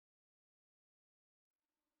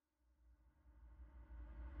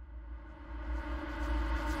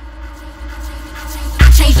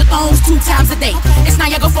times a day. It's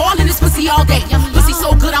Niagara Fall in this pussy all day. Pussy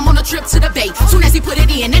so good, I'm on a trip to the bay. Soon as he put it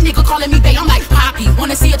in, that nigga calling me bae. I'm like, Poppy,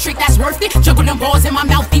 wanna see a trick that's worth it? Juggle them balls in my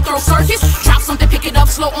mouth, deep throw circus. Drop something, pick it up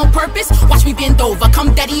slow on purpose. Watch me bend over,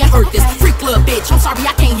 come daddy and hurt this. Freak club bitch, I'm sorry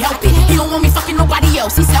I can't help it. He don't want me fucking nobody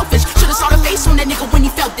else, he's selfish. Should've saw the face on that nigga when he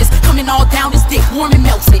felt this. Coming all down his dick, warm and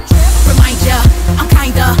melts it. Remind ya, I'm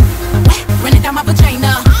kinda